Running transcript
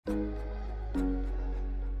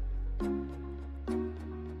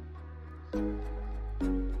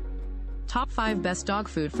Top 5 Best Dog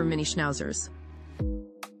Food for Mini Schnauzers.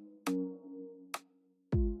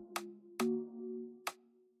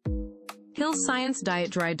 Hill's Science Diet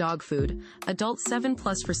Dry Dog Food, Adult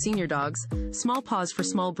 7+ for Senior Dogs, Small Paws for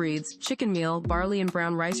Small Breeds, Chicken Meal, Barley and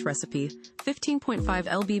Brown Rice Recipe, 15.5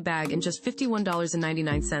 lb bag and just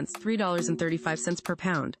 $51.99, $3.35 per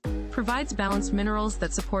pound. Provides balanced minerals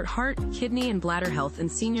that support heart, kidney and bladder health in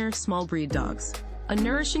senior, small breed dogs. A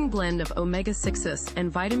nourishing blend of omega-6s and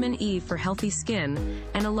vitamin E for healthy skin,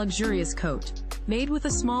 and a luxurious coat. Made with a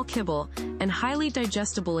small kibble and highly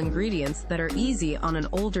digestible ingredients that are easy on an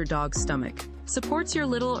older dog's stomach. Supports your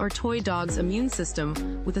little or toy dog's immune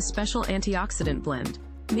system with a special antioxidant blend.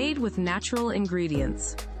 Made with natural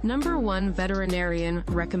ingredients. Number 1 Veterinarian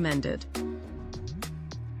Recommended.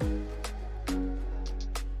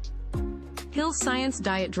 Hill's Science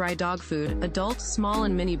Diet Dry Dog Food, Adult, Small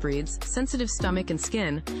and Mini Breeds, Sensitive Stomach and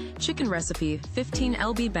Skin, Chicken Recipe, 15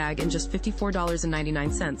 lb bag and just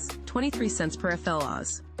 $54.99, 23 cents per FL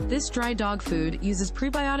Oz. This dry dog food uses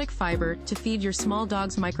prebiotic fiber to feed your small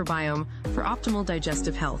dog's microbiome for optimal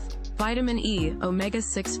digestive health. Vitamin E,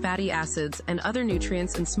 omega-6 fatty acids, and other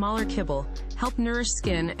nutrients in smaller kibble help nourish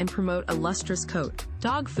skin and promote a lustrous coat.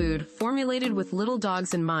 Dog food formulated with little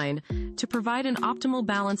dogs in mind to provide an optimal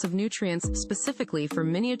balance of nutrients specifically for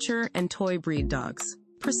miniature and toy breed dogs.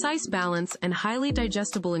 Precise balance and highly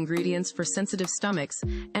digestible ingredients for sensitive stomachs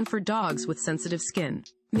and for dogs with sensitive skin.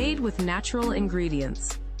 Made with natural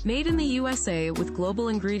ingredients. Made in the USA with global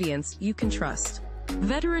ingredients you can trust.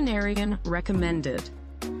 Veterinarian Recommended.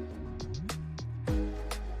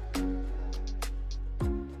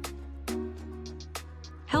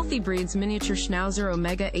 Healthy Breeds Miniature Schnauzer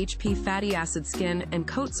Omega HP Fatty Acid Skin and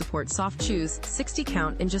Coat Support Soft Chews 60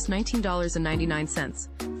 count in just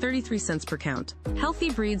 $19.99, 33 cents per count. Healthy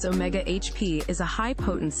Breeds Omega HP is a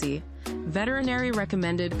high-potency, veterinary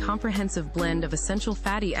recommended comprehensive blend of essential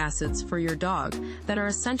fatty acids for your dog that are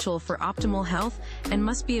essential for optimal health and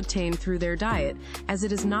must be obtained through their diet, as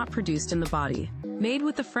it is not produced in the body. Made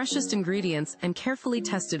with the freshest ingredients and carefully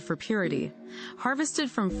tested for purity.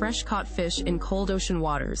 Harvested from fresh-caught fish in cold ocean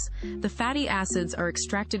waters, the fatty acids are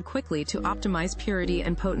extracted quickly to optimize purity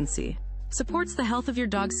and potency. Supports the health of your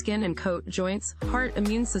dog's skin and coat, joints, heart,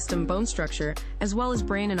 immune system, bone structure, as well as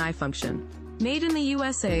brain and eye function. Made in the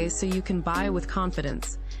USA so you can buy with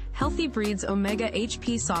confidence. Healthy Breeds Omega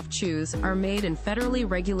HP Soft Chews are made in federally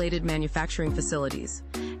regulated manufacturing facilities.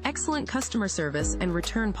 Excellent customer service and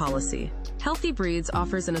return policy. Healthy Breeds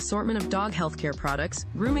offers an assortment of dog healthcare products,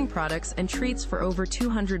 grooming products, and treats for over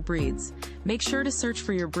 200 breeds. Make sure to search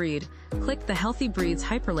for your breed. Click the Healthy Breeds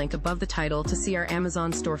hyperlink above the title to see our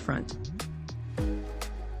Amazon storefront.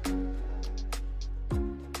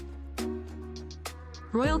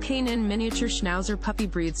 Royal Canin Miniature Schnauzer Puppy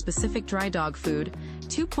Breed Specific Dry Dog Food,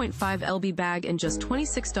 2.5 lb bag and just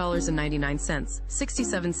 $26.99,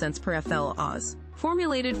 67 cents per FL Oz.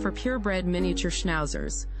 Formulated for purebred miniature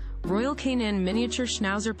Schnauzers. Royal Canin Miniature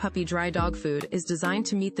Schnauzer Puppy Dry Dog Food is designed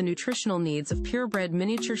to meet the nutritional needs of purebred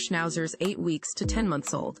miniature Schnauzers 8 weeks to 10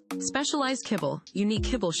 months old. Specialized kibble, unique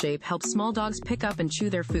kibble shape helps small dogs pick up and chew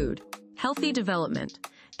their food. Healthy development.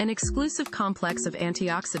 An exclusive complex of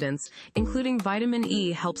antioxidants, including vitamin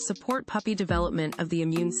E, helps support puppy development of the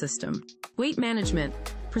immune system. Weight management.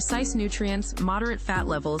 Precise nutrients, moderate fat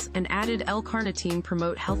levels, and added L-carnitine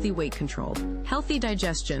promote healthy weight control. Healthy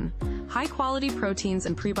digestion. High-quality proteins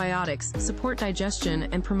and prebiotics support digestion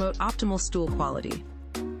and promote optimal stool quality.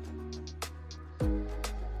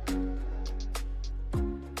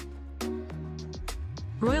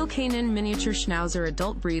 Royal Canin Miniature Schnauzer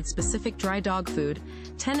Adult Breed Specific Dry Dog Food,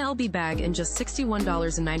 10 lb bag and just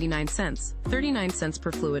 $61.99, 39 cents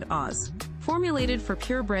per fluid Oz. Formulated for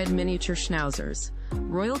purebred miniature Schnauzers.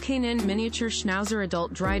 Royal Canin Miniature Schnauzer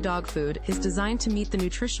Adult Dry Dog Food is designed to meet the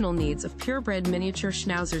nutritional needs of purebred miniature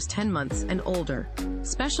Schnauzers 10 months and older.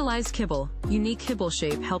 Specialized kibble, unique kibble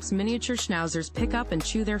shape helps miniature Schnauzers pick up and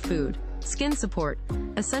chew their food. Skin support.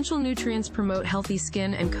 Essential nutrients promote healthy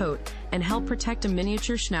skin and coat and help protect a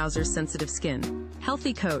miniature Schnauzer's sensitive skin.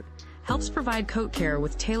 Healthy coat. Helps provide coat care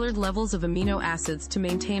with tailored levels of amino acids to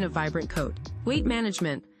maintain a vibrant coat. Weight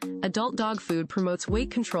management. Adult dog food promotes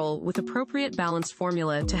weight control with appropriate balanced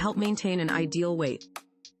formula to help maintain an ideal weight.